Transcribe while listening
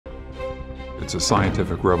It's a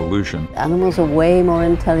scientific revolution. Animals are way more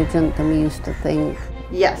intelligent than we used to think.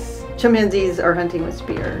 Yes, chimpanzees are hunting with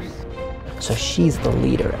spears. So she's the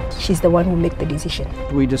leader. She's the one who makes the decision.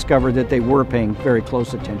 We discovered that they were paying very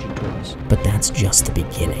close attention to us. But that's just the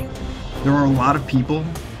beginning. There are a lot of people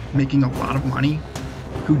making a lot of money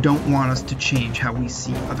who don't want us to change how we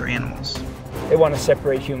see other animals. They want to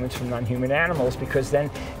separate humans from non-human animals because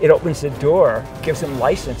then it opens the door, gives them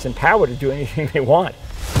license and power to do anything they want.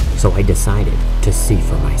 So I decided to see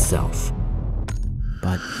for myself.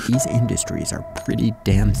 But these industries are pretty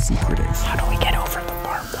damn secretive. How do we get over the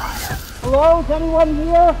barbed wire? Hello, is anyone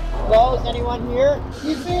here? Hello, is anyone here?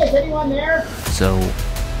 Excuse me, is anyone there? So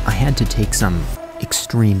I had to take some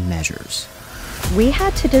extreme measures. We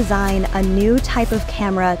had to design a new type of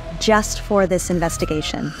camera just for this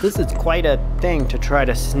investigation. This is quite a thing to try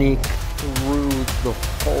to sneak through the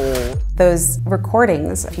hole. Those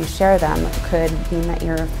recordings, if you share them, could mean that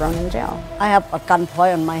you're thrown in jail. I have a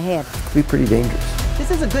gunpoint on my head. It could be pretty dangerous.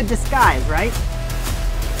 This is a good disguise, right?